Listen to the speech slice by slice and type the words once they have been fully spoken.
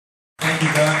Thank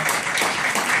you, Doc.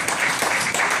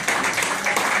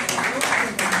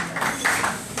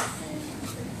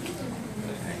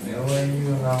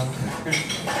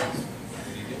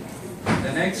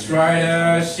 The next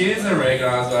writer, she's a regular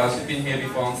as well. She's been here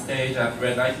before on stage at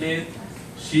Red Light Lit.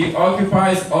 She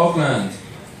occupies Oakland.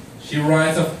 She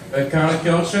writes of her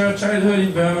counterculture, childhood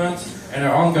in Vermont, and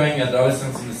her ongoing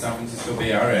adolescence in the San Francisco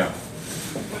Bay Area.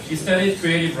 She studied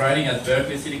creative writing at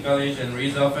Berkeley City College and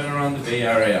reads often around the Bay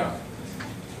Area.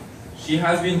 She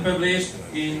has been published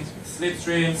in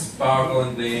Slipstream, Sparkle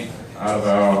and Blink,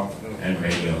 Hour, and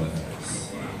Radio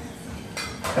Letters.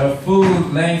 Her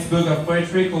full-length book of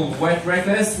poetry called Wet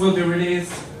Reckless will be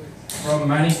released from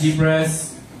Manic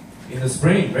Depress in the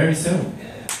spring, very soon.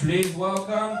 Please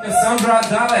welcome Cassandra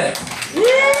Dallet.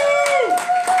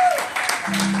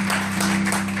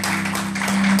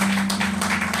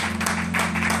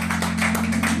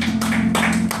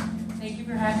 Thank you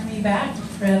for having me back,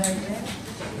 Brother.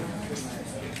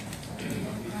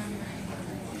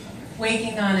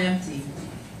 Waking on empty.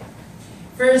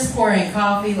 First pouring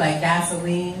coffee like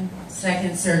gasoline,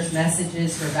 second search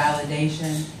messages for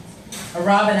validation. A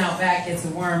robin out back gets a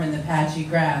worm in the patchy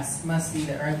grass, must be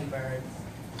the early bird.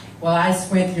 While I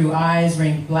squint through eyes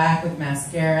ringed black with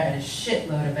mascara at a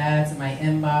shitload of ads in my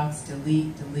inbox,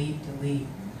 delete, delete, delete.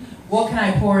 What can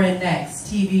I pour in next?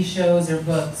 TV shows or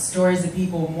books, stories of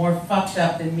people more fucked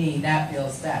up than me, that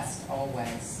feels best,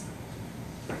 always.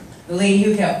 The lady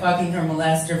who kept fucking her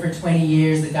molester for 20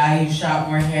 years, the guy who shot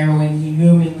more heroin than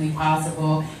humanly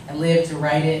possible and lived to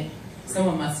write it.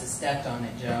 Someone must have stepped on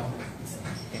it, Joe.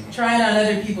 Trying on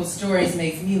other people's stories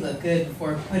makes me look good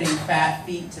before putting fat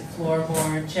feet to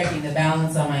floorboard, checking the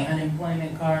balance on my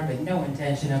unemployment card, but no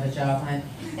intention of a job hunt,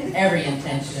 and every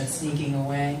intention of sneaking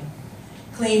away.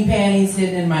 Clean panties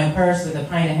hidden in my purse with a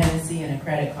pint of Hennessy and a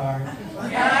credit card.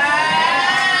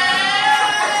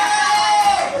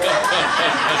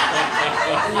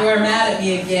 You are mad at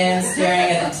me again,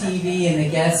 staring at the TV in the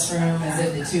guest room as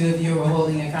if the two of you were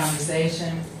holding a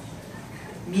conversation.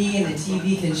 Me and the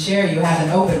TV can share you have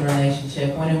an open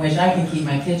relationship, one in which I can keep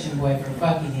my kitchen boy from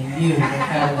fucking and you for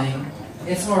cuddling.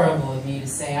 It's horrible of me to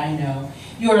say, I know.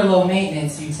 You are low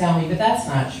maintenance, you tell me, but that's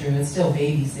not true. It's still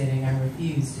babysitting I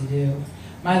refuse to do.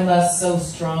 My lust so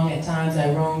strong at times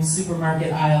I roam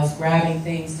supermarket aisles, grabbing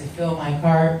things to fill my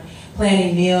cart,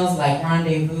 planning meals like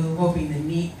rendezvous, hoping the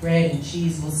meat, bread, and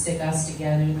cheese will stick us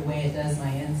together the way it does my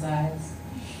insides.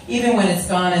 Even when it's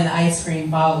gone and the ice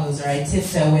cream follows, or I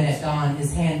tiptoe in at dawn,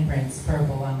 his handprints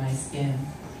purple on my skin.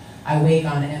 I wake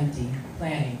on empty,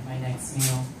 planning my next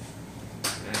meal.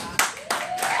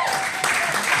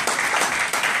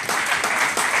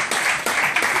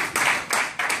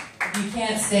 You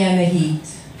can't stand the heat.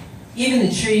 Even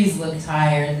the trees look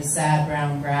tired, the sad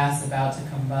brown grass about to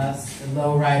combust. The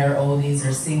lowrider oldies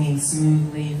are singing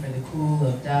smoothly for the cool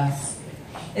of dusk.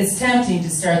 It's tempting to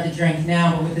start the drink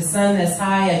now, but with the sun this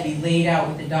high, I'd be laid out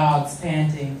with the dogs,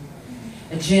 panting.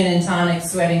 A gin and tonic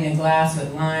sweating a glass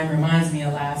with lime reminds me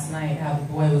of last night, how the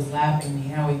boy was lapping me,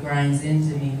 how he grinds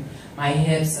into me. My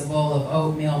hips, a bowl of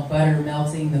oatmeal, butter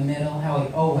melting the middle, how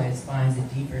he always finds a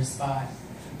deeper spot.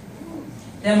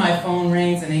 Then my phone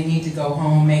rings and I need to go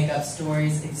home, make up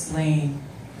stories, explain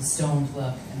the stoned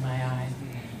look in my eye.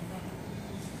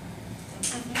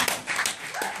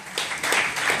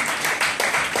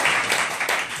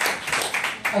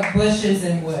 Of bushes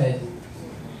and wood.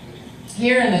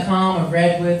 Here in the calm of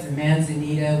redwoods and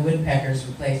manzanita, woodpeckers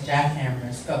replace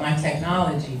jackhammers, but my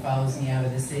technology follows me out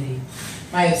of the city.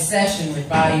 My obsession with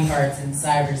body parts in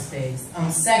cyberspace.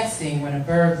 I'm sexting when a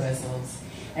bird whistles,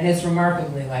 and it's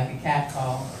remarkably like a cat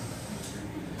call.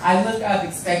 I look up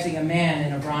expecting a man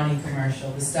in a Brawny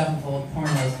commercial, the stuff of old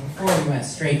pornos, before we went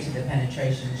straight to the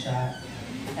penetration shot.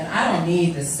 And I don't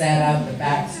need the setup, the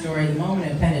backstory. The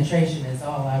moment of penetration is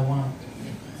all I want.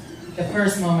 The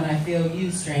first moment I feel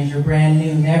you, stranger, brand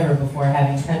new, never before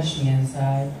having touched me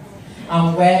inside.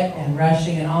 I'm wet and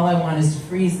rushing, and all I want is to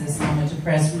freeze this moment, to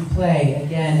press replay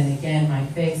again and again, my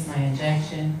fix, my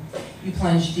injection. You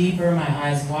plunge deeper, my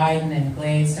eyes widen and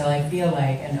glaze till I feel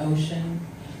like an ocean,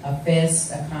 a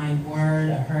fist, a kind word,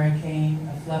 a hurricane,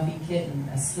 a fluffy kitten,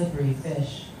 a slippery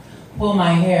fish. Pull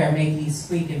my hair, make me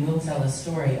squeak, and we'll tell a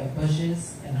story of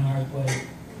bushes and hardwood.